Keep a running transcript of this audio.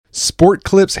Sport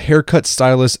Clips haircut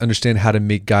stylists understand how to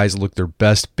make guys look their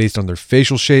best based on their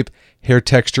facial shape, hair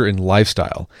texture, and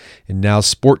lifestyle. And now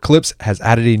Sport Clips has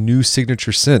added a new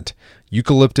signature scent,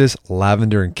 eucalyptus,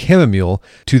 lavender, and chamomile,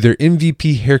 to their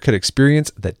MVP haircut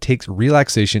experience that takes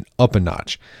relaxation up a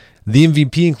notch. The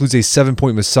MVP includes a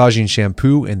 7-point massaging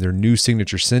shampoo and their new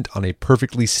signature scent on a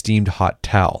perfectly steamed hot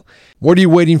towel. What are you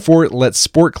waiting for? Let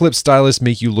Sport Clips stylists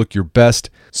make you look your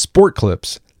best. Sport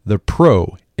Clips, the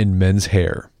pro in men's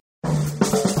hair.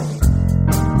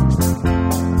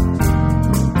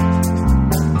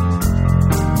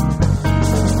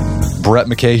 Brett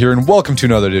McKay here, and welcome to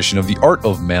another edition of the Art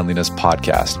of Manliness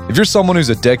podcast. If you're someone who's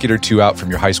a decade or two out from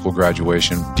your high school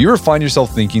graduation, do you ever find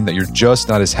yourself thinking that you're just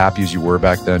not as happy as you were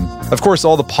back then? Of course,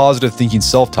 all the positive thinking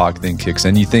self-talk thing kicks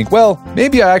in. You think, well,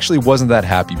 maybe I actually wasn't that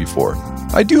happy before.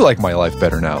 I do like my life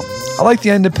better now. I like the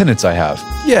independence I have.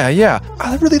 Yeah,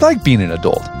 I really like being an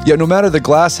adult. Yet no matter the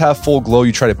glass half full glow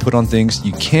you try to put on things,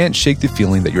 you can't shake the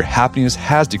feeling that your happiness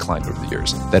has declined over the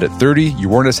years. That at 30, you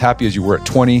weren't as happy as you were at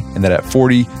 20, and that at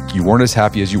 40, you weren't as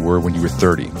happy as you were when you were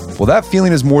 30. Well, that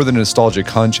feeling is more than a nostalgic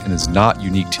hunch and is not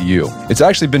unique to you. It's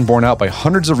actually been borne out by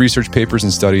hundreds of research papers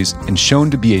and studies and shown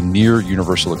to be a near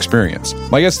universal experience.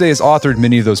 My guest today has authored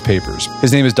many of those papers.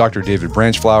 His name is Dr. David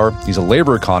Branchflower. He's a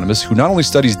labor economist who not only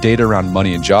studies data around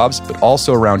money and jobs, but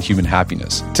also around human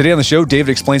happiness. Today on the show, David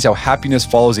explains how happiness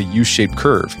follows a U-shaped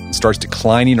curve and starts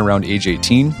declining around age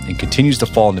 18 and continues to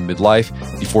fall into midlife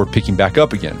before picking back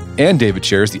up again. And David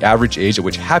shares the average age at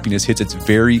which happiness hits its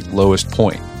very lowest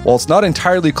point. While it's not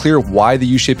entirely clear why the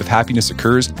U-shape of happiness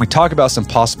occurs, we talk about some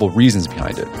possible reasons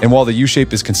behind it. And while the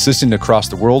U-shape is consistent across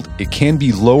the world, it can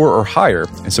be lower or higher.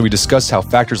 And so we discuss how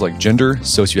factors like gender,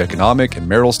 socio-economic, and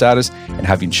marital status, and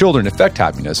having children affect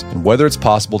happiness, and whether it's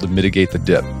possible to mitigate the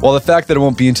dip. While the fact that it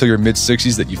won't be until your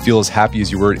mid-60s that you feel as happy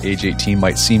as you were at age 18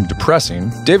 might seem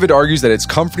depressing, David argues that it's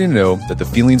comforting to know that the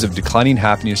feelings of declining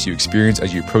happiness you experience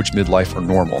as you approach midlife are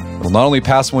normal. It'll not only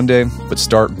pass one day, but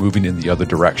start moving in the other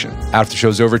direction. After the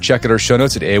show's over, check out our show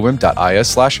notes at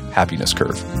awim.is/happiness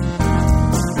curve.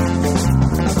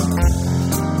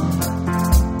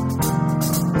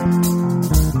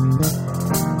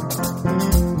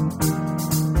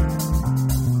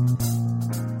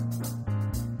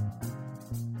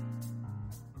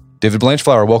 David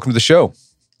Branchflower, welcome to the show.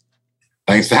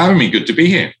 Thanks for having me. Good to be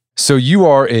here. So you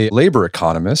are a labor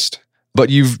economist, but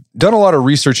you've done a lot of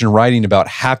research and writing about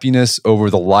happiness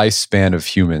over the lifespan of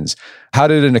humans. How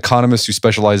did an economist who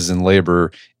specializes in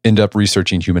labor end up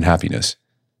researching human happiness?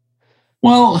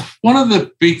 Well, one of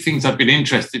the big things I've been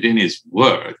interested in is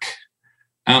work.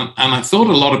 And I thought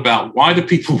a lot about, why do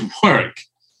people work?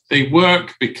 They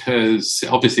work because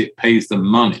obviously it pays them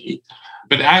money,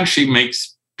 but it actually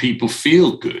makes people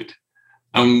feel good.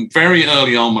 And very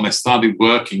early on, when I started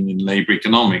working in labor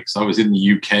economics, I was in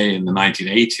the UK in the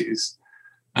 1980s.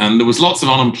 And there was lots of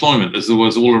unemployment, as there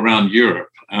was all around Europe.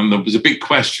 And there was a big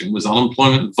question, was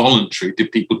unemployment voluntary?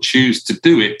 Did people choose to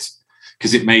do it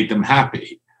because it made them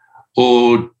happy?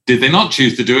 Or did they not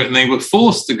choose to do it and they were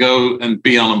forced to go and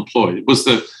be unemployed? Was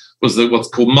the what's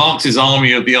called Marx's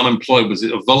army of the unemployed? Was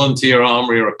it a volunteer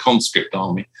army or a conscript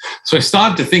army? So I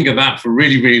started to think of that for a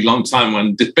really, really long time,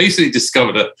 when basically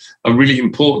discovered a really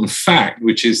important fact,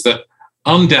 which is that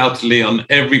undoubtedly on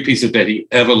every piece of data you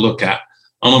ever look at,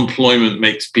 unemployment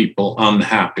makes people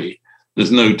unhappy.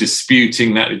 There's no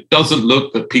disputing that. It doesn't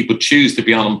look that people choose to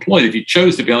be unemployed. If you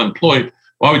chose to be unemployed,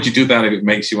 why would you do that if it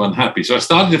makes you unhappy? So I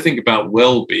started to think about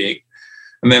well-being.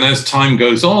 And then as time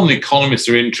goes on, economists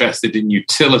are interested in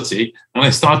utility. And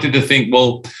I started to think,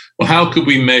 well, how could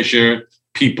we measure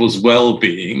people's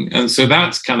well-being? And so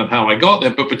that's kind of how I got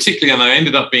there. But particularly, and I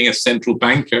ended up being a central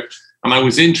banker, and I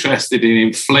was interested in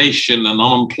inflation and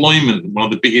unemployment, one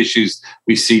of the big issues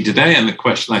we see today. And the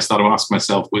question I started to ask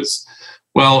myself was,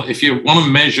 well, if you want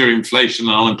to measure inflation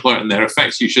and unemployment and their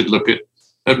effects, you should look at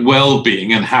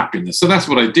well-being and happiness. So that's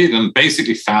what I did, and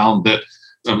basically found that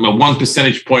a 1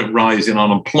 percentage point rise in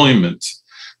unemployment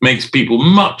makes people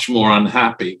much more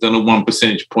unhappy than a 1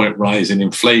 percentage point rise in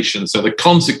inflation. So the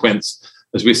consequence,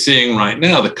 as we're seeing right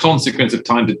now, the consequence of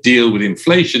trying to deal with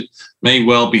inflation may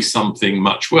well be something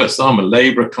much worse. So I'm a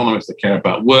labor economist. I care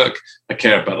about work. I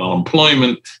care about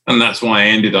unemployment. And that's why I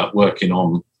ended up working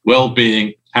on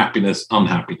well-being, happiness,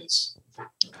 unhappiness.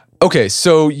 Okay,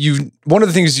 so one of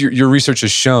the things your research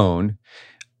has shown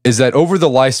is that over the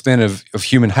lifespan of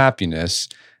human happiness,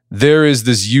 there is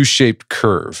this U-shaped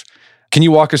curve. Can you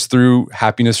walk us through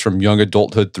happiness from young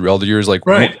adulthood through elder years? Like,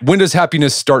 right. When does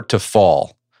happiness start to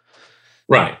fall?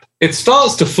 Right. It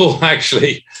starts to fall,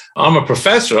 actually. I'm a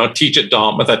professor. I teach at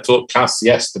Dartmouth. I taught class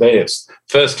yesterday. It's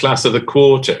first class of the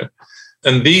quarter.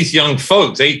 And these young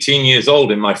folks, 18 years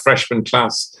old in my freshman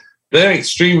class, they're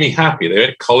extremely happy.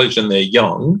 They're at college and they're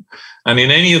young. And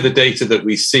in any of the data that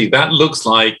we see, that looks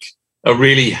like a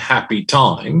really happy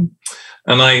time.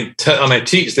 And I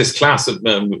teach this class with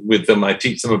them. I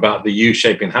teach them about the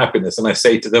U-shape in happiness. And I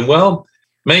say to them, well,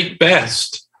 make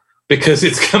best, because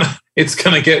it's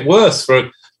gonna get worse for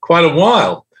quite a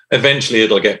while. Eventually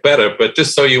it'll get better. But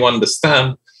just so you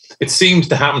understand, it seems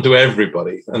to happen to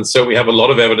everybody. And so we have a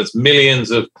lot of evidence,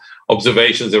 millions of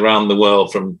observations around the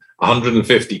world from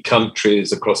 150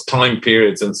 countries across time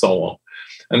periods and so on.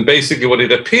 And basically what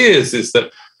it appears is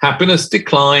that happiness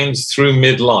declines through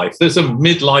midlife. There's a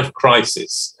midlife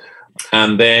crisis,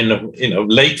 and then,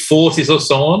 late 40s or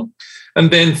so on.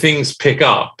 And then things pick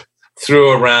up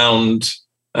through around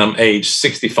age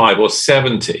 65 or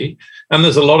 70. And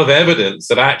there's a lot of evidence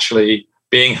that actually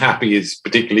being happy is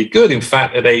particularly good. In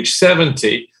fact, at age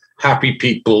 70, happy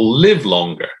people live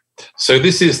longer. So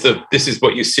this is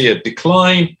what you see, a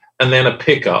decline and then a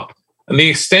pickup. And the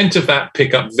extent of that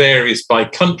pickup varies by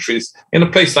countries. In a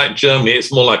place like Germany,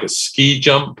 it's more like a ski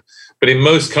jump. But in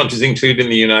most countries, including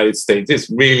the United States, it's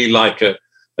really like a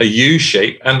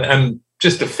U-shape. And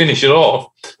just to finish it off,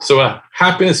 so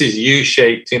happiness is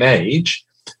U-shaped in age.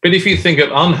 But if you think of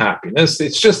unhappiness,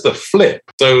 it's just the flip.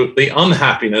 So the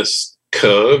unhappiness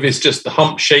curve is just the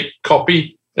hump-shaped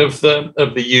copy of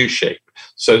the U-shape.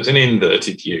 So it's an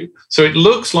inverted U. So it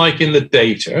looks like in the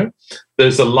data,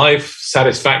 there's a life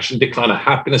satisfaction decline, a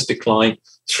happiness decline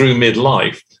through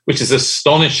midlife, which is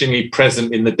astonishingly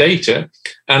present in the data.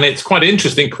 And it's quite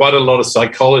interesting. Quite a lot of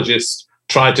psychologists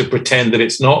try to pretend that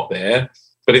it's not there,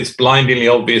 but it's blindingly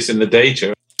obvious in the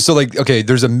data. So okay,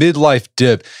 there's a midlife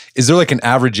dip. Is there like an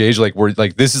average age, like where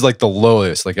like this is like the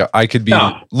lowest? Like I could be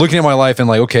looking at my life and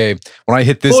like, okay, when I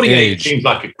hit this 48 age, seems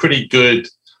like a pretty good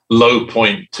low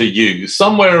point to use,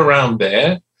 somewhere around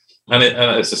there. And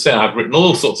as I say, I've written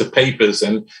all sorts of papers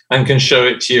and can show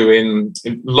it to you in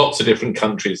lots of different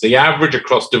countries. The average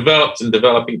across developed and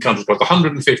developing countries, across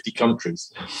 150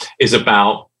 countries, is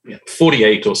about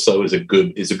 48 or so is a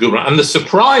good run. And the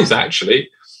surprise actually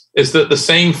is that the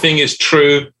same thing is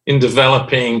true in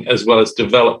developing as well as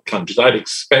developed countries. I'd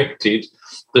expected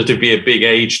there to be a big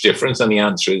age difference, and the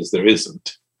answer is there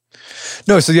isn't.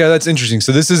 No, so yeah, that's interesting.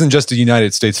 So this isn't just a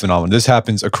United States phenomenon. This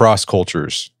happens across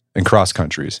cultures and cross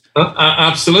countries.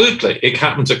 Absolutely. It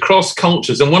happens across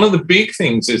cultures. And one of the big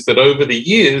things is that over the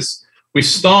years, we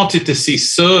started to see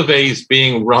surveys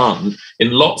being run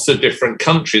in lots of different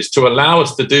countries to allow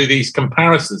us to do these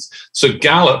comparisons. So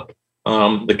Gallup,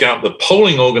 the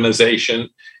polling organization,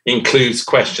 includes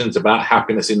questions about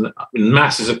happiness in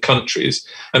masses of countries,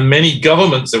 and many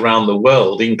governments around the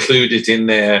world include it in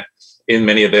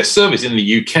many of their surveys. In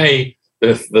the UK,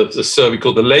 the survey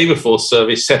called the Labour Force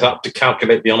Survey, set up to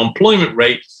calculate the unemployment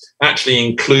rate, actually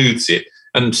includes it.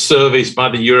 And surveys by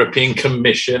the European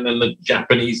Commission and the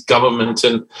Japanese government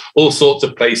and all sorts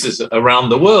of places around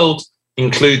the world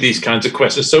include these kinds of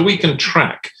questions. So we can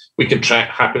track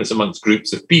happiness amongst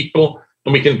groups of people,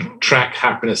 and we can track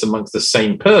happiness amongst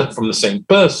from the same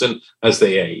person as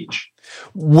they age.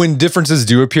 When differences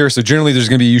do appear, so generally there's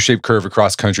going to be a U-shaped curve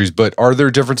across countries, but are there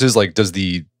differences? Like, does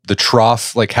the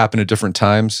trough like happen at different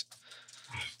times?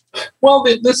 Well,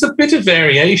 there's a bit of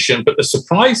variation, but the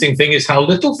surprising thing is how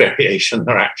little variation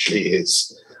there actually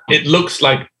is. It looks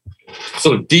like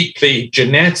sort of deeply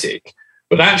genetic,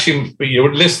 but actually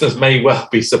your listeners may well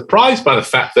be surprised by the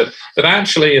fact that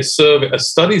actually a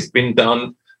study's been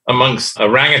done amongst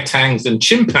orangutans and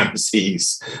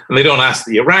chimpanzees. And they don't ask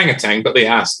the orangutan, but they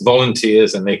ask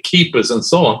volunteers and their keepers and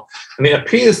so on. And it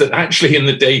appears that actually in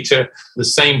the data, the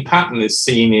same pattern is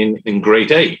seen in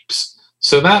great apes.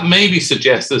 So that maybe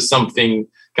suggests there's something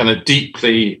kind of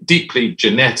deeply, deeply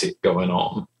genetic going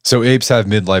on. So apes have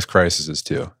midlife crises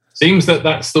too. Seems that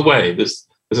that's the way. There's,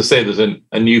 as I say, there's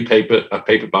a new paper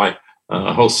by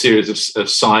a whole series of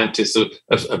scientists,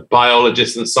 of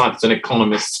biologists and scientists and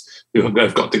economists who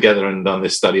have got together and done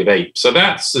this study of apes. So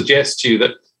that suggests to you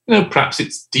that perhaps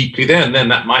it's deeply there, and then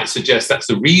that might suggest that's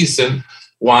the reason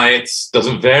why it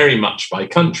doesn't vary much by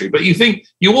country. But you think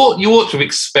you ought to have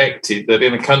expected that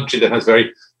in a country that has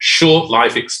very short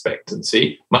life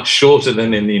expectancy, much shorter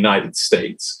than in the United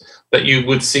States, that you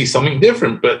would see something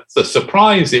different. But the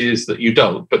surprise is that you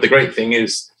don't. But the great thing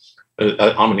is,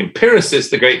 I'm an empiricist,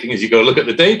 the great thing is you go look at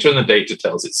the data and the data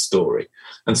tells its story.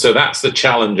 And so that's the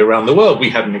challenge around the world.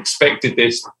 We hadn't expected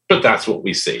this, but that's what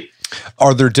we see.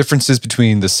 Are there differences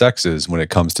between the sexes when it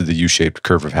comes to the U-shaped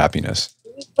curve of happiness?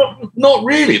 Not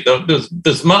really.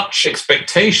 There's much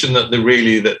expectation that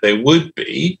there would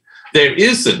be. There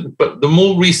isn't, but the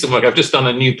more recent work, I've just done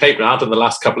a new paper out in the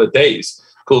last couple of days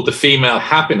called the female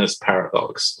happiness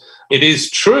paradox. It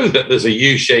is true that there's a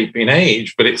U shape in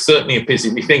age, but it certainly appears,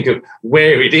 if you think of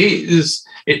where it is,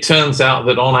 it turns out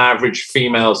that on average,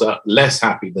 females are less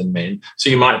happy than men. So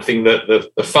you might think that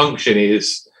the function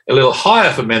is a little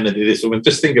higher for men than it is for women.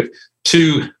 Just think of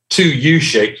two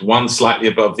U-shapes, one slightly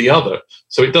above the other.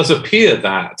 So it does appear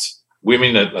that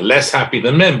women are less happy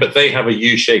than men, but they have a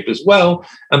U-shape as well.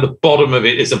 And the bottom of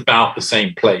it is about the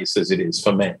same place as it is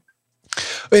for men.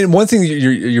 And one thing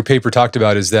your paper talked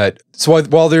about is that, so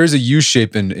while there is a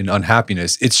U-shape in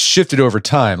unhappiness, it's shifted over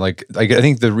time. Like I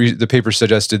think the paper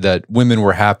suggested that women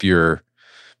were happier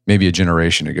maybe a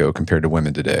generation ago compared to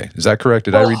women today. Is that correct?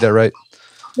 Did I read that right?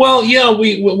 Well, yeah.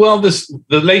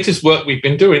 The latest work we've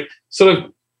been doing sort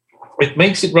of, it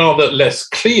makes it rather less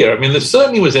clear. I mean, there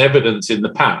certainly was evidence in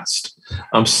the past,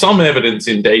 some evidence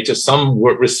in data, some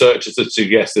researchers have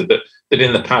suggested that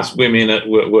in the past women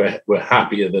were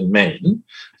happier than men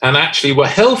and actually were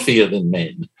healthier than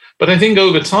men. But I think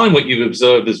over time, what you've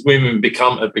observed is women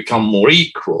have become more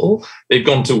equal. They've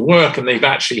gone to work and they've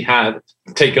actually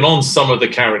taken on some of the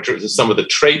characteristics, some of the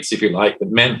traits, if you like,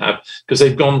 that men have, because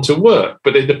they've gone to work.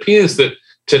 But it appears that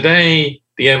today,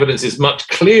 the evidence is much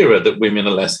clearer that women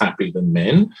are less happy than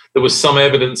men. There was some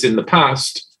evidence in the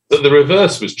past that the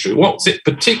reverse was true. What's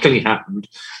particularly happened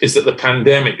is that the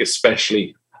pandemic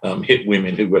especially hit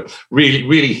women who were really,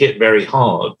 really hit very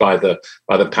hard by the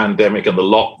pandemic and the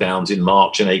lockdowns in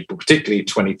March and April, particularly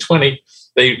 2020.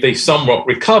 They somewhat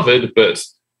recovered, but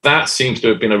that seems to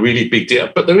have been a really big deal.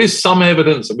 But there is some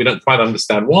evidence, and we don't quite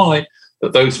understand why,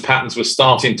 that those patterns were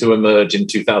starting to emerge in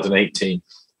 2018,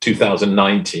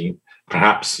 2019.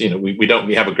 Perhaps, we don't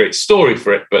really have a great story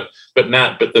for it, but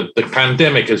the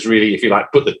pandemic has really, if you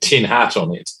like, put the tin hat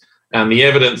on it. And the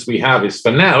evidence we have is,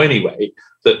 for now anyway,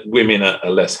 that women are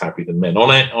less happy than men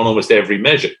on almost every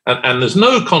measure. And there's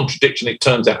no contradiction, it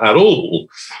turns out, at all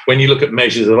when you look at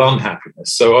measures of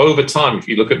unhappiness. So over time, if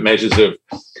you look at measures of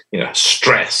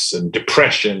stress and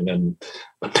depression and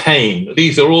pain,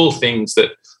 these are all things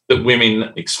that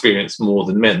women experience more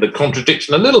than men. The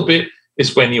contradiction a little bit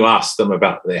is when you ask them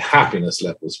about their happiness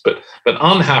levels. But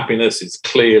unhappiness is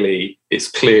clearly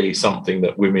something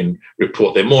that women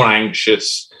report. They're more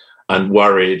anxious and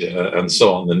worried and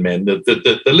so on than men.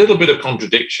 The little bit of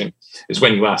contradiction is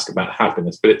when you ask about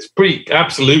happiness, but it's pretty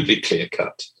absolutely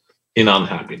clear-cut in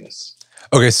unhappiness.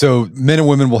 Okay, so men and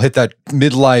women will hit that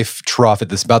midlife trough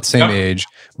at about the same age,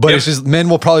 but it's just men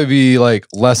will probably be like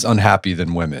less unhappy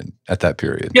than women at that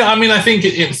period. Yeah, I mean, I think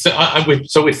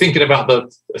so we're thinking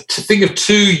about think of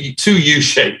two U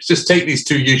shapes. Just take these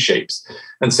two U shapes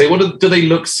and say, do they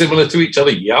look similar to each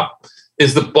other? Yup.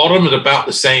 Is the bottom at about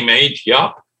the same age?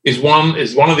 Yup. Is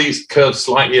one of these curves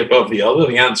slightly above the other?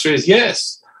 The answer is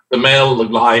yes. The male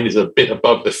line is a bit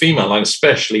above the female line,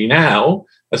 especially now,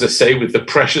 as I say, with the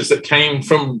pressures that came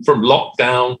from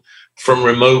lockdown, from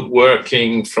remote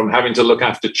working, from having to look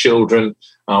after children,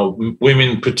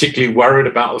 women particularly worried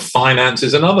about the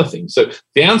finances and other things. So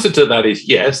the answer to that is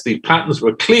yes, the patterns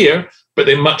were clear, but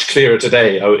they're much clearer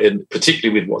today, and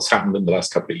particularly with what's happened in the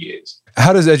last couple of years.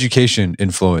 How does education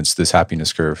influence this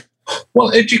happiness curve?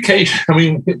 Well, education, I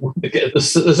mean,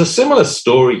 there's a similar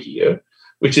story here,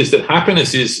 which is that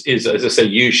happiness is, as I say,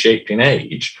 U-shaped in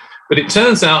age. But it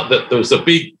turns out that there's a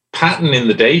big pattern in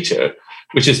the data,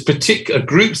 which is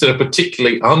groups that are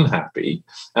particularly unhappy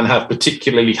and have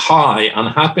particularly high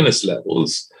unhappiness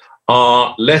levels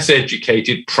are less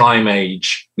educated prime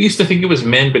age. We used to think it was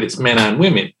men, but it's men and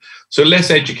women. So less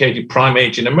educated prime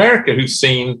age in America who've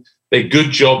seen their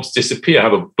good jobs disappear. I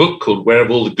have a book called Where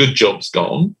Have All the Good Jobs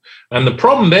Gone? And the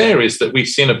problem there is that we've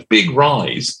seen a big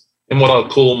rise in what I'll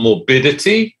call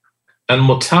morbidity and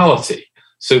mortality.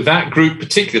 So that group,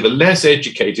 particularly the less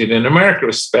educated, in America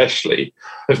especially,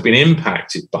 have been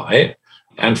impacted by it.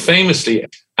 And famously,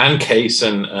 Anne Case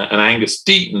and Angus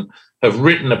Deaton have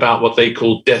written about what they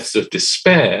call deaths of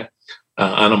despair.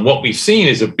 And what we've seen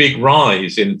is a big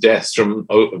rise in deaths from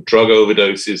drug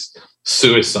overdoses,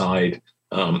 suicide,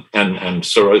 and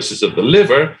cirrhosis of the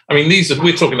liver. I mean,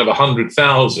 we're talking of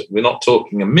 100,000. We're not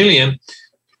talking a million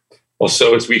or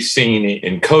so as we've seen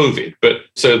in COVID. But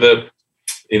so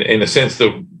in a sense,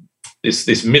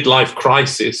 this midlife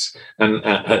crisis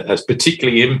has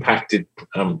particularly impacted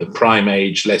the prime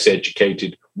age, less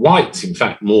educated whites, in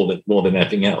fact, more than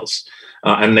anything else,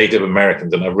 and Native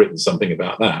Americans. And I've written something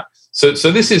about that.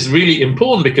 So this is really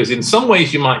important because in some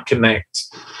ways you might connect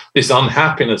this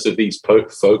unhappiness of these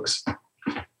folks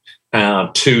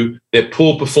to their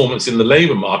poor performance in the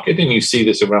labor market, and you see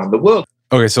this around the world.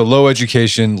 Okay, so low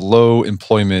education, low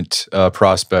employment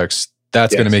prospects.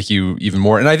 that's going to make you even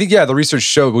more. And I think, the research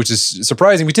showed, which is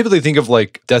surprising. We typically think of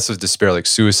like deaths of despair, like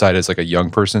suicide as like a young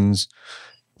person's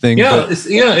thing. This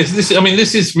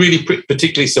is really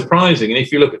particularly surprising. And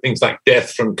if you look at things like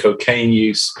death from cocaine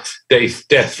use,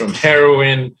 death from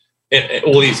heroin,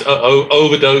 all these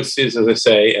overdoses, as I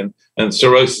say, and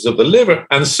cirrhosis of the liver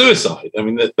and suicide. I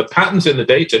mean, the patterns in the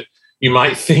data, you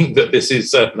might think that this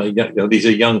is, these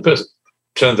are young persons.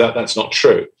 Turns out that's not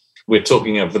true. We're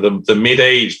talking of the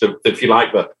mid-age, if you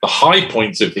like, the high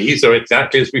points of these are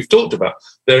exactly as we've talked about.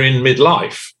 They're in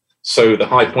midlife. So the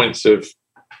high points of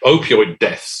opioid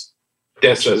deaths,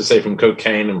 as I say, from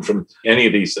cocaine and from any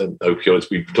of these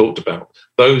opioids we've talked about,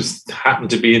 those happen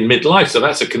to be in midlife. So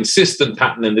that's a consistent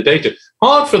pattern in the data.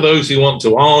 Hard for those who want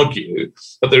to argue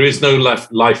that there is no life,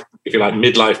 if you like,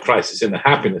 midlife crisis in the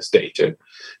happiness data,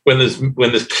 when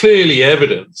there's clearly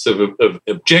evidence of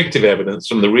objective evidence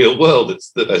from the real world.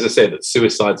 It's that, as I said, that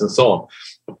suicides and so on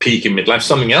peak in midlife.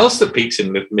 Something else that peaks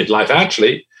in midlife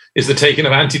actually is the taking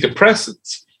of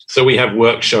antidepressants. So we have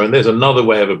work showing there's another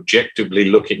way of objectively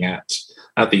looking at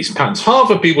these patterns. Hard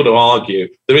for people to argue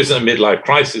there isn't a midlife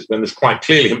crisis when there's quite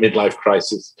clearly a midlife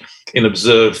crisis in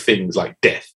observed things like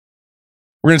death.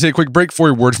 We're going to take a quick break for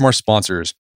a word from our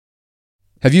sponsors.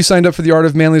 Have you signed up for the Art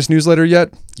of Manliness newsletter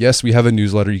yet? Yes, we have a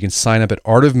newsletter. You can sign up at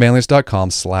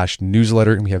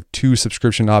artofmanliness.com/newsletter, and we have 2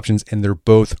 subscription options, and they're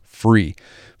both free.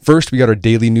 First, we got our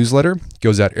daily newsletter. It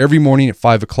goes out every morning at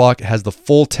 5 o'clock. It has the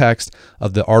full text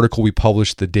of the article we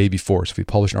published the day before. So if we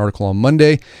publish an article on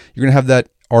Monday, you're going to have that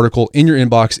article in your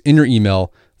inbox, in your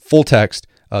email, full text,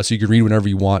 so you can read whenever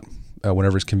you want,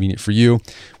 whenever it's convenient for you.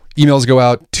 Emails go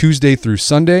out Tuesday through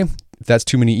Sunday. If that's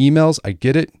too many emails, I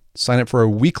get it. Sign up for our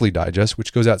weekly digest,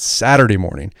 which goes out Saturday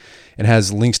morning and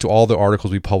has links to all the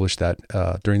articles we published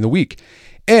during the week.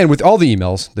 And with all the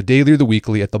emails, the daily or the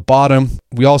weekly, at the bottom,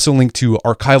 we also link to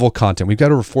archival content. We've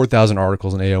got over 4,000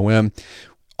 articles in AOM.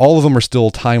 All of them are still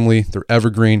timely. They're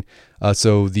evergreen.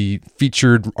 So the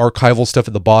featured archival stuff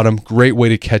at the bottom, great way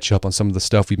to catch up on some of the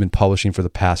stuff we've been publishing for the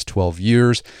past 12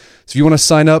 years. So if you want to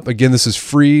sign up, again, this is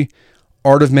free,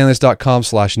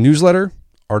 artofmanliness.com/newsletter,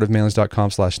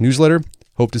 artofmanliness.com/newsletter.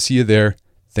 Hope to see you there.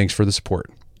 Thanks for the support.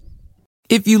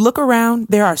 If you look around,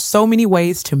 there are so many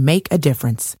ways to make a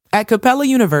difference. At Capella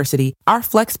University, our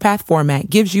FlexPath format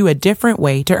gives you a different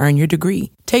way to earn your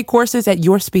degree. Take courses at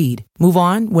your speed. Move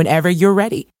on whenever you're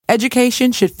ready.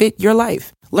 Education should fit your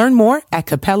life. Learn more at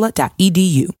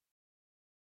capella.edu.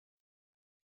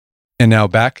 And now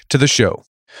back to the show.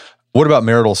 What about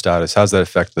marital status? How's that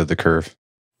affect the curve?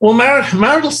 Well,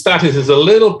 marital status is a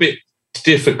little bit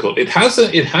difficult. It has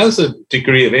a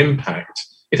degree of impact.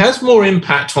 It has more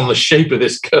impact on the shape of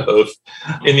this curve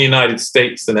in the United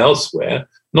States than elsewhere,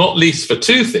 not least for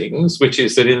 2 things, which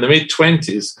is that in the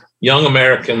mid-20s, young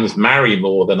Americans marry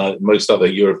more than most other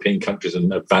European countries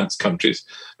and advanced countries.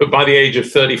 But by the age of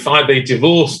 35, they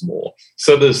divorce more.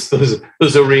 So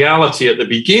there's a reality at the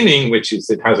beginning, which is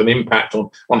it has an impact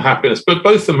on happiness. But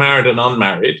both for married and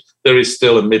unmarried, there is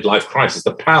still a midlife crisis.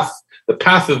 The path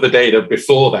of the data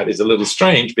before that is a little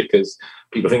strange because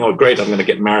people think, oh, great, I'm going to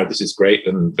get married. This is great.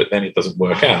 But then it doesn't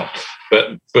work out.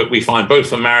 But we find both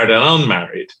for married and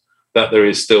unmarried that there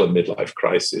is still a midlife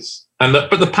crisis.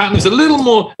 But the pattern is a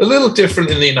little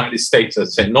different in the United States,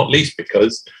 as I say, not least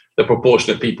because the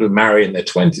proportion of people who marry in their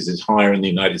 20s is higher in the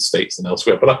United States than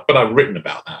elsewhere. But I've written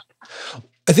about that.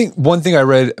 I think one thing I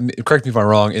read, correct me if I'm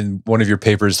wrong, in one of your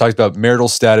papers, talks about marital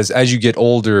status as you get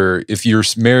older. If you're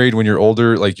married when you're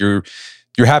older, like your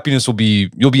happiness you'll be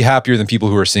happier than people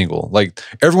who are single. Like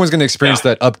everyone's going to experience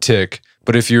that uptick,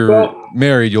 but if you're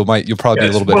married, you'll probably be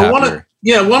a little bit happier.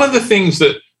 One of the things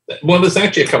there's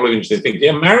actually a couple of interesting things.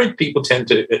 Yeah, married people tend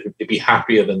to be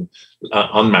happier than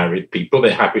unmarried people.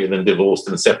 They're happier than divorced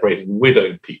and separated and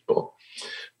widowed people.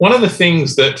 One of the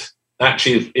things that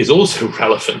actually is also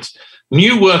relevant,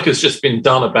 new work has just been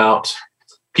done about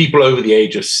people over the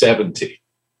age of 70.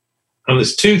 And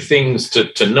there's 2 things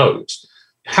to note.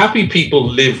 Happy people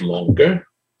live longer,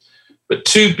 but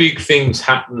 2 big things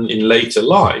happen in later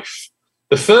life.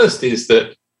 The first is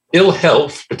that ill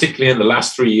health, particularly in the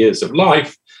last 3 years of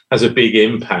life, has a big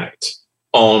impact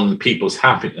on people's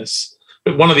happiness.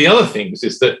 But one of the other things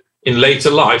is that in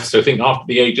later life, so I think after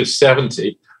the age of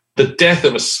 70, the death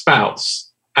of a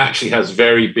spouse actually has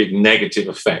very big negative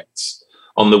effects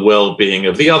on the well-being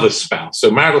of the other spouse. So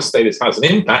marital status has an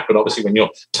impact, but obviously when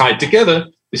you're tied together,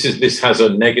 this has a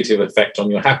negative effect on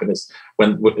your happiness,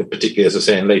 particularly, as I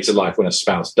say, in later life when a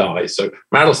spouse dies. So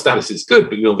marital status is good,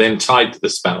 but you're then tied to the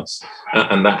spouse,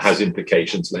 and that has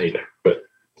implications later. But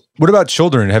what about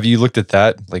children? Have you looked at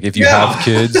that? Like if you have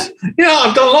kids? Yeah,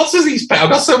 I've done lots of these. I've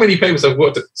got so many papers I've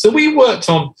worked on. So we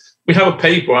we have a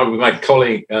paper with my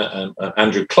colleague,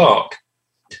 Andrew Clark,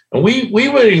 and we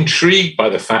were intrigued by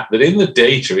the fact that in the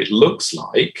data, it looks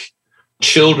like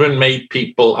children made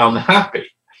people unhappy.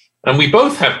 And we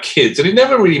both have kids, and it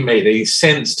never really made any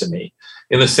sense to me,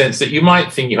 in the sense that you might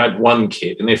think you had one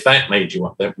kid, and if that made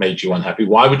you unhappy,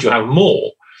 why would you have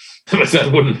more?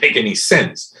 That wouldn't make any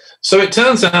sense. So it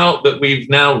turns out that we've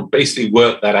now basically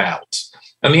worked that out.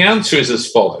 And the answer is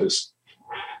as follows.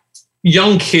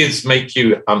 Young kids make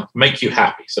you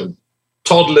happy. So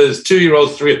toddlers,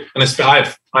 2-year-olds, 3, and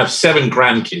I have 7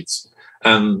 grandkids,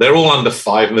 and they're all under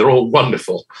 5, and they're all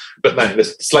wonderful. But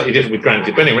that's slightly different with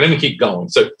grandkids. But anyway, let me keep going.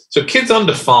 So kids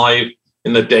under 5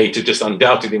 in the data just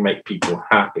undoubtedly make people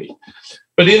happy.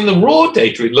 But in the raw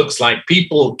data, it looks like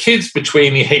kids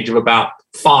between the age of about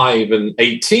 5 and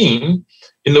 18,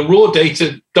 in the raw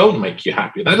data don't make you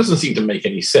happy. That doesn't seem to make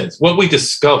any sense. What we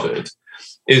discovered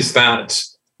is that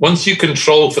once you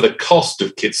control for the cost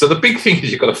of kids, so the big thing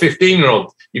is you've got a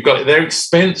 15-year-old, they're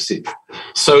expensive.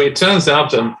 So it turns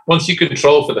out once you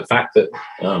control for the fact that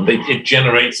it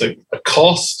generates a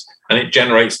cost and it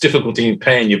generates difficulty in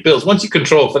paying your bills, once you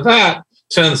control for that,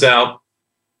 turns out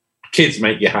kids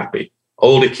make you happy.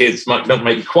 Older kids don't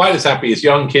make you quite as happy as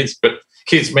young kids, but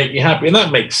kids make you happy. And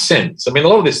that makes sense. I mean, a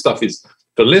lot of this stuff is,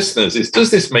 for listeners,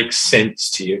 does this make sense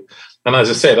to you? And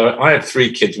as I said, I have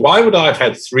 3 kids. Why would I have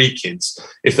had 3 kids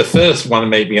if the first one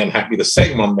made me unhappy, the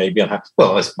second one made me unhappy?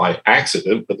 Well, that's by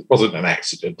accident, but it wasn't an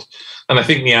accident. And I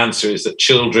think the answer is that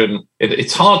children,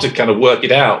 it's hard to kind of work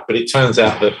it out, but it turns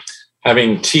out that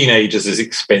having teenagers is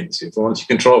expensive. Once you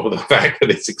control for the fact that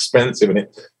it's expensive and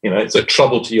it's a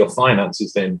trouble to your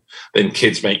finances, then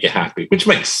kids make you happy, which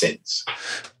makes sense.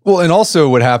 Well, and also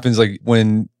what happens, like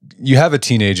when you have a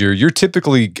teenager, you're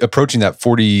typically approaching that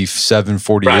 47,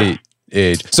 48 right.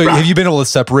 age. So right. Have you been able to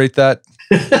separate that?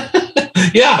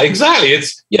 Yeah, exactly.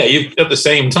 You've at the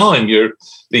same time,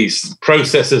 these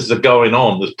processes are going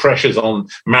on. There's pressures on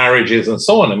marriages and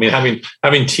so on. I mean,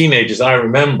 having teenagers, I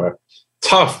remember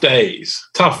tough days,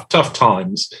 tough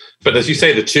times. But as you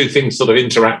say, the two things sort of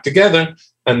interact together,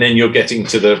 and then you're getting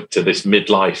to this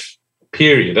midlife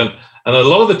period. And a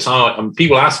lot of the time,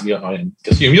 people ask me, I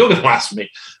assume you're going to ask me,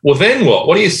 well, then what?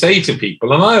 What do you say to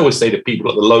people? And I always say to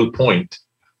people at the low point,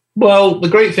 well, the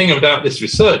great thing about this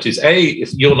research is, A,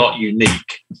 if you're not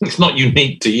unique. It's not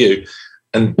unique to you.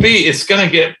 And B, it's going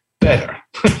to get better.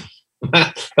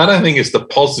 That I think is the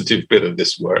positive bit of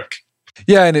this work.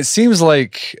 Yeah, and it seems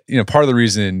like, part of the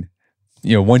reason,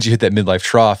 once you hit that midlife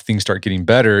trough, things start getting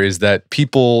better is that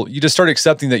you just start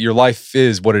accepting that your life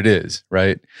is what it is,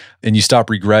 right? And you stop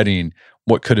regretting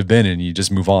what could have been and you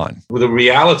just move on. Well, the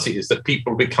reality is that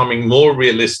people are becoming more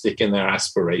realistic in their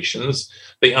aspirations.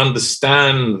 They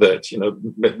understand that,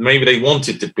 maybe they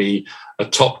wanted to be a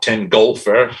top 10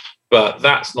 golfer, but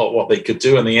that's not what they could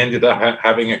do. And they ended up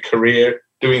having a career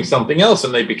doing something else,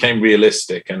 and they became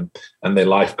realistic and their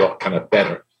life got kind of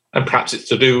better. And perhaps it's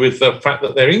to do with the fact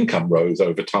that their income rose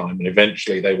over time, and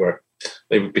eventually they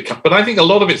would become. But I think a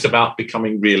lot of it's about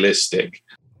becoming realistic.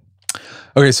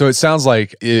 Okay, so it sounds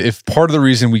like if part of the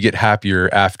reason we get happier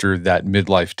after that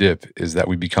midlife dip is that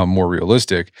we become more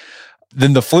realistic,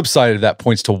 then the flip side of that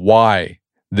points to why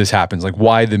this happens, like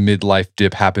why the midlife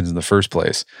dip happens in the first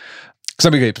place.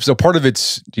 So part of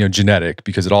it's genetic,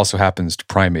 because it also happens to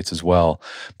primates as well.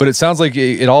 But it sounds like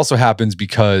it also happens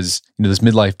because this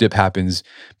midlife dip happens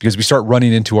because we start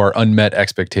running into our unmet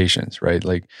expectations, right?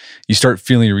 Like you start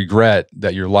feeling regret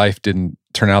that your life didn't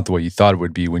turn out the way you thought it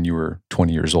would be when you were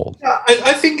 20 years old.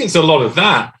 I think it's a lot of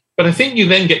that. But I think you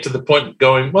then get to the point of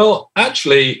going, well,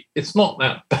 actually, it's not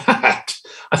that bad.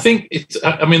 I think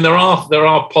there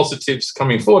are positives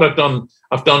coming forward.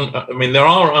 There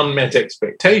are unmet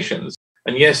expectations.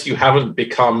 And yes, you haven't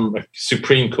become a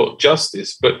Supreme Court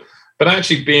justice, but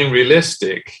actually being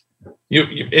realistic,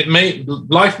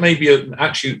 life may be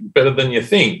actually better than you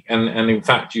think. And in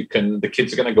fact, the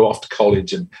kids are going to go off to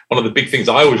college. And one of the big things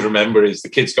I always remember is the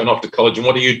kids going off to college. And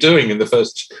what are you doing in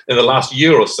the last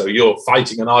year or so? You're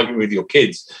fighting and arguing with your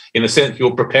kids. In a sense,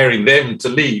 you're preparing them to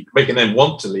leave, making them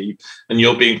want to leave, and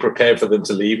you're being prepared for them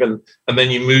to leave. And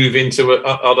then you move into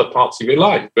other parts of your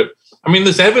life. But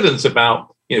there's evidence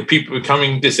about people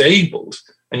becoming disabled,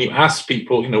 and you ask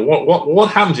people,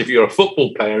 what happens if you're a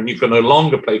football player and you can no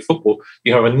longer play football?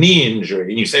 You have a knee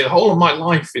injury, and you say the whole of my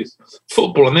life is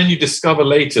football, and then you discover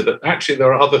later that actually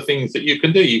there are other things that you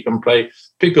can do. You can play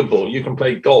pickleball, you can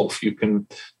play golf, you can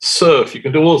surf, you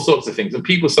can do all sorts of things, and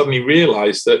people suddenly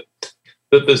realize that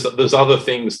there's other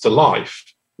things to life.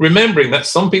 Remembering that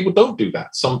some people don't do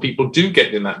that. Some people do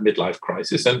get in that midlife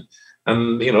crisis,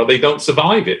 and they don't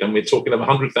survive it. And we're talking of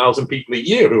 100,000 people a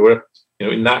year who are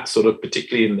in that sort of,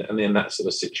 particularly in that sort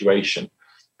of situation.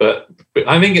 But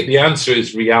I think the answer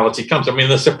is reality comes. I mean,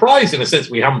 the surprise, in a sense,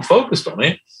 we haven't focused on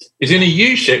it, is in a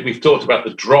U shape. We've talked about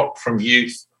the drop from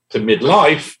youth to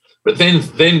midlife, but then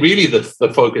really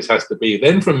the focus has to be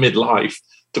then from midlife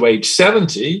to age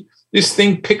 70, this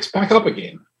thing picks back up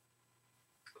again.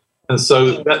 And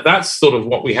so that's sort of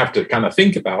what we have to kind of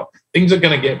think about. Things are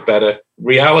going to get better.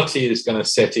 Reality is going to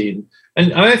set in.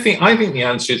 And I think the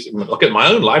answer is, look at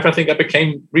my own life, I think I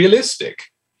became realistic.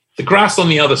 The grass on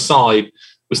the other side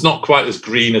was not quite as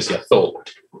green as I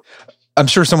thought. I'm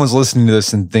sure someone's listening to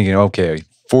this and thinking, okay,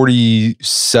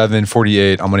 47,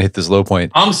 48, I'm going to hit this low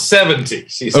point. I'm 70.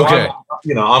 See, so okay.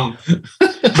 I'm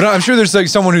But I'm sure there's like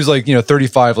someone who's like,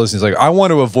 35 listening, like, I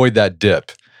want to avoid that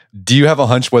dip. Do you have a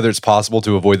hunch whether it's possible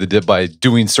to avoid the dip by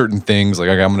doing certain things? Like,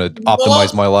 I'm going to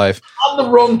optimize my life. I'm the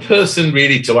wrong person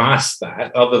really to ask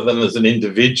that, other than as an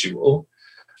individual.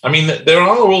 I mean, there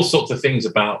are all sorts of things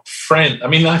about friends. I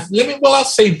mean, I'll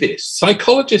say this.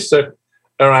 Psychologists are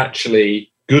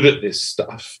actually good at this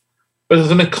stuff. But as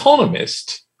an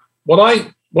economist, what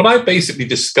I basically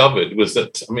discovered was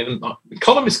that,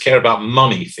 economists care about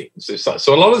money things.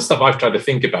 So a lot of the stuff I've tried to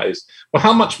think about is, well,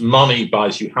 how much money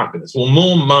buys you happiness? Well,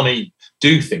 more money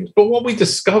do things. But what we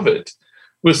discovered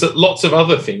was that lots of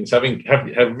other things have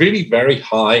really very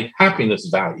high happiness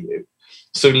value.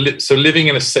 So living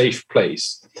in a safe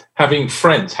place, having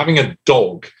friends, having a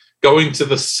dog, going to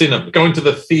the cinema, going to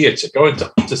the theatre, going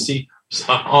to see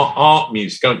art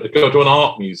music, go to an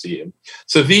art museum.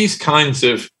 So these kinds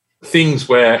of things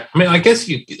where, I guess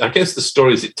the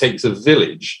story is it takes a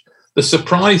village. The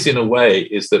surprise in a way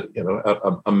is that,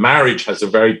 a marriage has a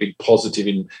very big positive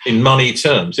in money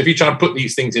terms. If you try and put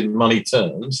these things in money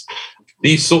terms,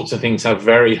 these sorts of things have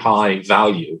very high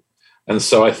value. And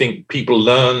so I think people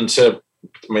learn to,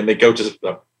 they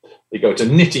go to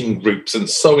knitting groups and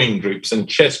sewing groups and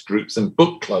chess groups and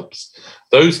book clubs.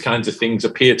 Those kinds of things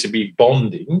appear to be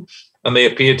bonding, and they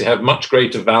appear to have much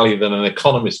greater value than an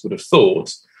economist would have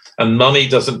thought. And money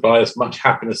doesn't buy as much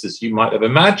happiness as you might have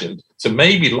imagined. So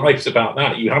maybe life's about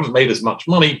that. You haven't made as much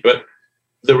money, but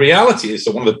the reality is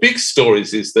that one of the big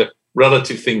stories is that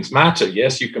relative things matter.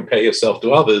 Yes, you compare yourself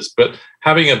to others, but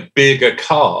having a bigger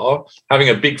car, having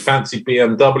a big fancy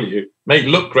BMW may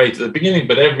look great at the beginning,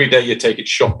 but every day you take it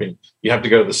shopping, you have to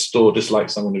go to the store just like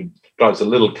someone who drives a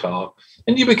little car,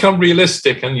 and you become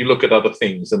realistic and you look at other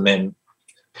things. And then,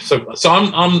 so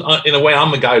I'm in a way,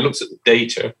 I'm the guy who looks at the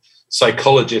data.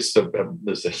 Psychologists,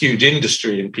 there's a huge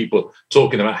industry in people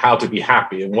talking about how to be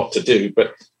happy and what to do,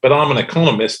 but I'm an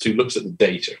economist who looks at the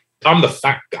data. I'm the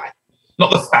fact guy.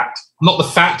 Not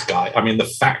the fat guy. I mean, the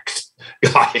fact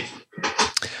guy.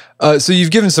 So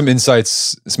you've given some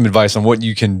insights, some advice on what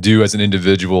you can do as an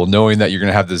individual, knowing that you're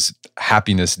going to have this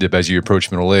happiness dip as you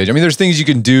approach middle age. There's things you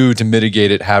can do to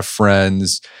mitigate it, have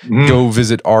friends, go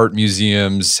visit art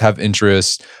museums, have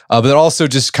interests, but then also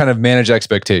just kind of manage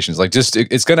expectations. Like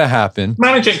it's going to happen.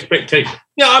 Manage expectations.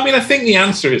 Yeah, I think the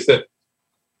answer is that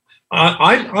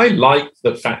I like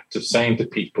the fact of saying to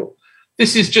people,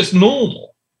 this is just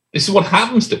normal. This is what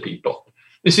happens to people.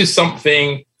 This is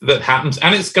something that happens,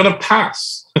 and it's going to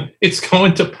pass. It's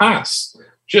going to pass.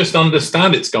 Just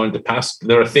understand it's going to pass.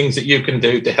 There are things that you can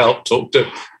do to help, talk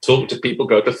to people,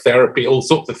 go to therapy, all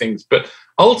sorts of things. But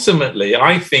ultimately,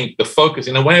 I think the focus,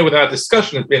 in a way, with our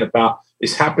discussion has been about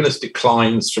this happiness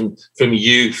declines from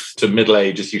youth to middle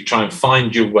age as you try and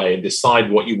find your way and decide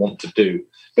what you want to do.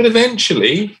 But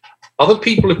eventually, other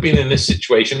people have been in this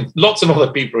situation. Lots of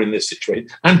other people are in this situation.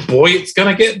 And boy, it's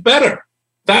going to get better.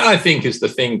 That, I think, is the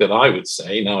thing that I would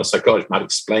say. Now, a psychologist might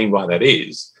explain why that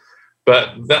is.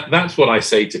 But that's what I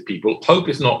say to people. Hope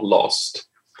is not lost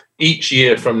each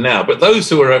year from now. But those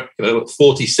who are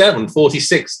 47,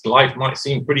 46, life might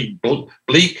seem pretty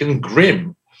bleak and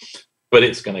grim. But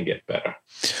it's going to get better.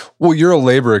 Well, you're a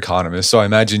labor economist, so I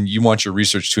imagine you want your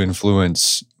research to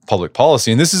influence public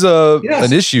policy. And this is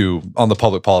an issue on the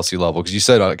public policy level, because you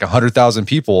said like 100,000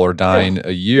 people are dying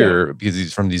a year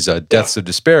because from these deaths of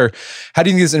despair. How do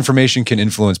you think this information can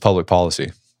influence public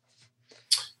policy?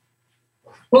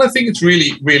 Well, I think it's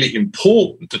really, really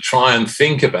important to try and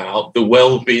think about the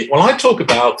well-being. When I talk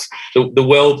about the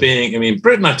well-being, in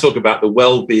Britain, I talk about the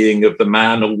well-being of the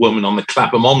man or woman on the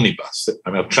Clapham omnibus.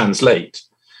 I'll translate.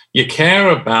 You care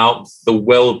about the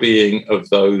well-being of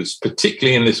those,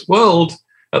 particularly in this world,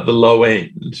 at the low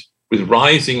end, with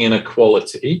rising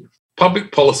inequality,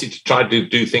 public policy to try to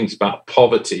do things about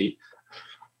poverty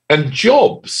and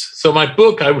jobs. So my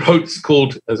book I wrote is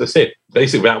called, as I said,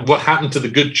 basically about what happened to the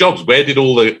good jobs. Where did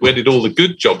all the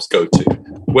good jobs go to?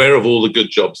 Where have all the good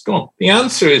jobs gone? The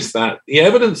answer is that the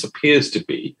evidence appears to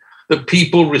be that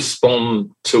people respond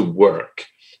to work.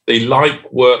 They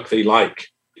like work. They like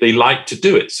to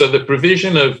do it. So the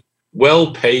provision of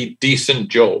well-paid, decent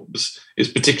jobs is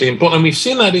particularly important. And we've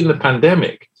seen that in the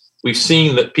pandemic. We've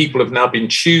seen that people have now been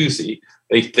choosy.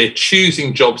 They're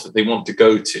choosing jobs that they want to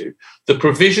go to. The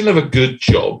provision of a good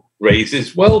job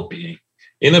raises well-being.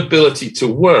 Inability to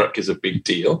work is a big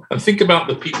deal. And think about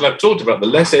the people I've talked about, the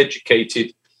less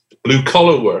educated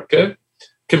blue-collar worker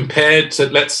compared to,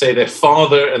 let's say, their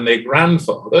father and their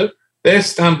grandfather. Their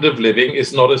standard of living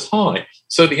is not as high.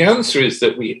 So the answer is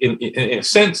that we, in a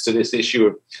sense, to this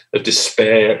issue of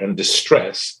despair and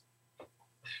distress,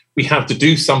 we have to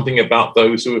do something about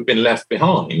those who have been left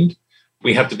behind.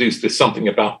 We have to do something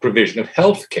about provision of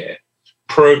healthcare,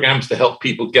 programs to help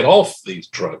people get off these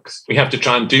drugs. We have to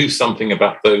try and do something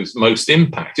about those most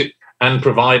impacted and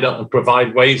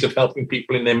provide ways of helping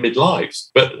people in their midlives.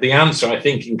 But the answer, I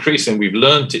think, increasingly, we've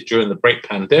learned it during the great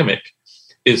pandemic,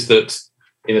 is that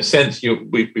in a sense,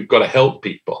 we've got to help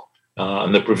people,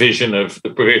 and the provision of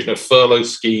furlough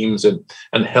schemes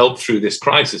and help through this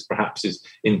crisis perhaps is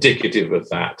indicative of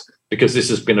that, because this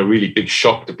has been a really big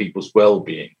shock to people's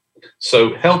well-being.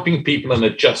 So helping people and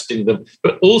adjusting them,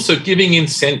 but also giving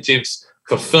incentives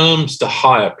for firms to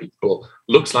hire people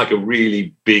looks like a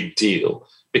really big deal,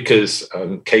 because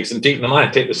Case and Deaton and I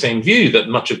take the same view that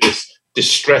much of this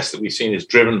distress that we've seen is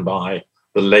driven by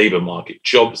the labour market.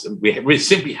 Jobs, we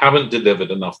simply haven't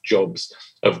delivered enough jobs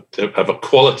of a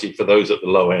quality for those at the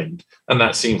low end. And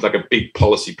that seems like a big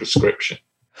policy prescription.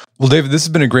 Well, David, this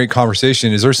has been a great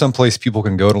conversation. Is there some place people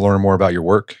can go to learn more about your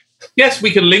work? Yes,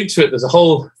 we can link to it. There's a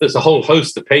whole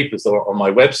host of papers that are on my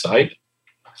website.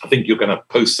 I think you're going to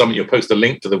post some. You'll post a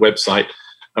link to the website.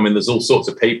 I mean, there's all sorts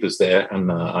of papers there, and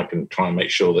I can try and make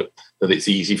sure that it's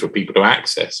easy for people to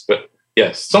access. But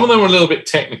yes, some of them are a little bit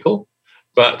technical,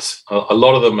 but a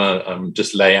lot of them are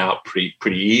just lay out pretty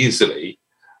easily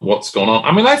what's going on.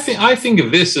 I mean, I think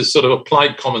of this as sort of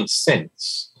applied common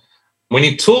sense. When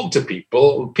you talk to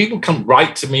people come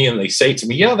right to me and they say to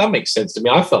me, yeah, that makes sense to me.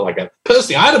 I felt like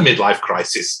personally, I had a midlife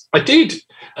crisis. I did.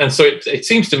 And so it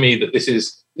seems to me that this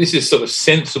is sort of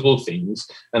sensible things.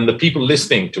 And the people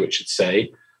listening to it should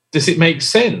say, does it make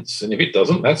sense? And if it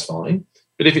doesn't, that's fine.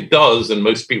 But if it does, and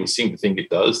most people seem to think it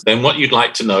does, then what you'd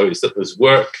like to know is that there's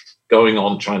work going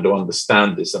on trying to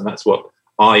understand this. And that's what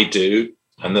I do.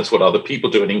 And that's what other people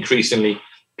do. And increasingly,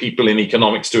 people in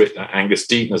economics do it. Angus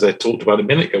Deaton, as I talked about a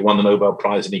minute ago, won the Nobel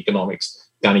Prize in economics.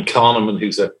 Danny Kahneman,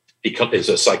 who's a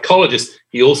psychologist,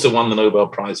 he also won the Nobel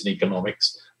Prize in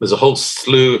economics. There's a whole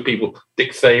slew of people,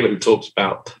 Dick Thaler, who talks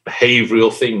about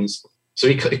behavioral things. So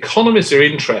economists are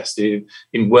interested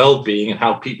in well-being and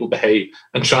how people behave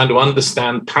and trying to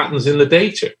understand patterns in the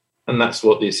data. And that's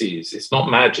what this is. It's not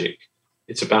magic.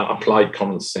 It's about applied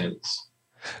common sense.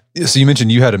 So you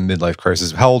mentioned you had a midlife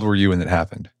crisis. How old were you when it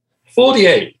happened?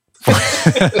 48.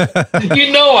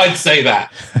 You know I'd say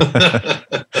that.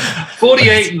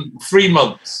 48 and 3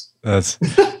 months. That's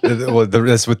what the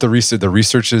research. The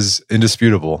research is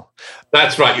indisputable.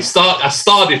 That's right. I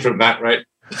started from that, right?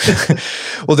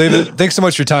 Well, David, thanks so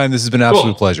much for your time. This has been an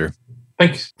absolute pleasure.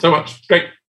 Thanks so much. Great.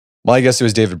 My guest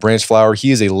was David Branchflower.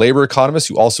 He is a labor economist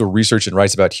who also researches and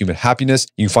writes about human happiness.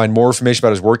 You can find more information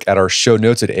about his work at our show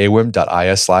notes at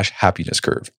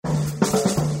awim.is/happinesscurve.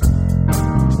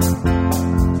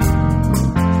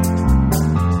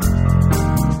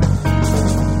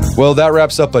 Well, that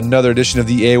wraps up another edition of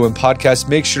the AOM podcast.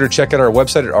 Make sure to check out our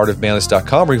website at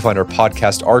artofmanliness.com, where you can find our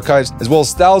podcast archives, as well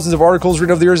as thousands of articles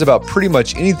written over the years about pretty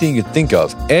much anything you can think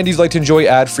of. And if you'd like to enjoy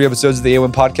ad-free episodes of the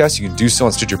AOM podcast, you can do so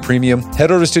on Stitcher Premium.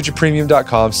 Head over to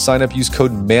StitcherPremium.com, sign up, use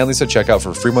code manliness at checkout for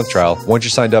a free month trial. Once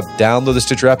you're signed up, download the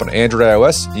Stitcher app on Android or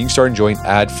iOS, and you can start enjoying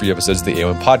ad-free episodes of the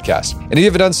AOM podcast. And if you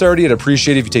haven't done so already, I'd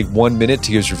appreciate it if you take 1 minute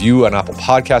to give us a review on Apple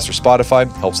Podcasts or Spotify.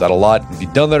 It helps out a lot. If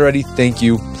you've done that already, thank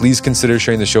you. Please consider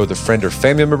sharing the show with a friend or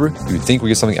family member who would think we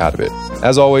get something out of it.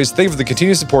 As always, thank you for the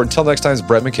continued support. Until next time, it's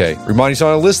Brett McKay, reminding you to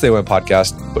not listen to the AOM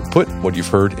podcast, but put what you've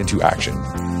heard into action.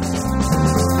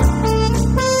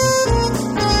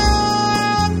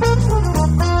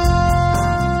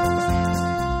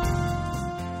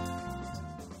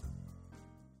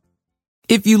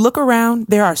 If you look around,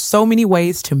 there are so many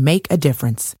ways to make a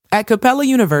difference. At Capella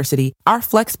University, our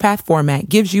FlexPath format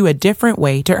gives you a different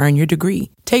way to earn your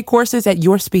degree. Take courses at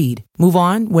your speed. Move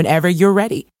on whenever you're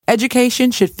ready.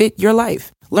 Education should fit your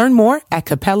life. Learn more at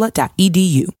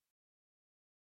capella.edu.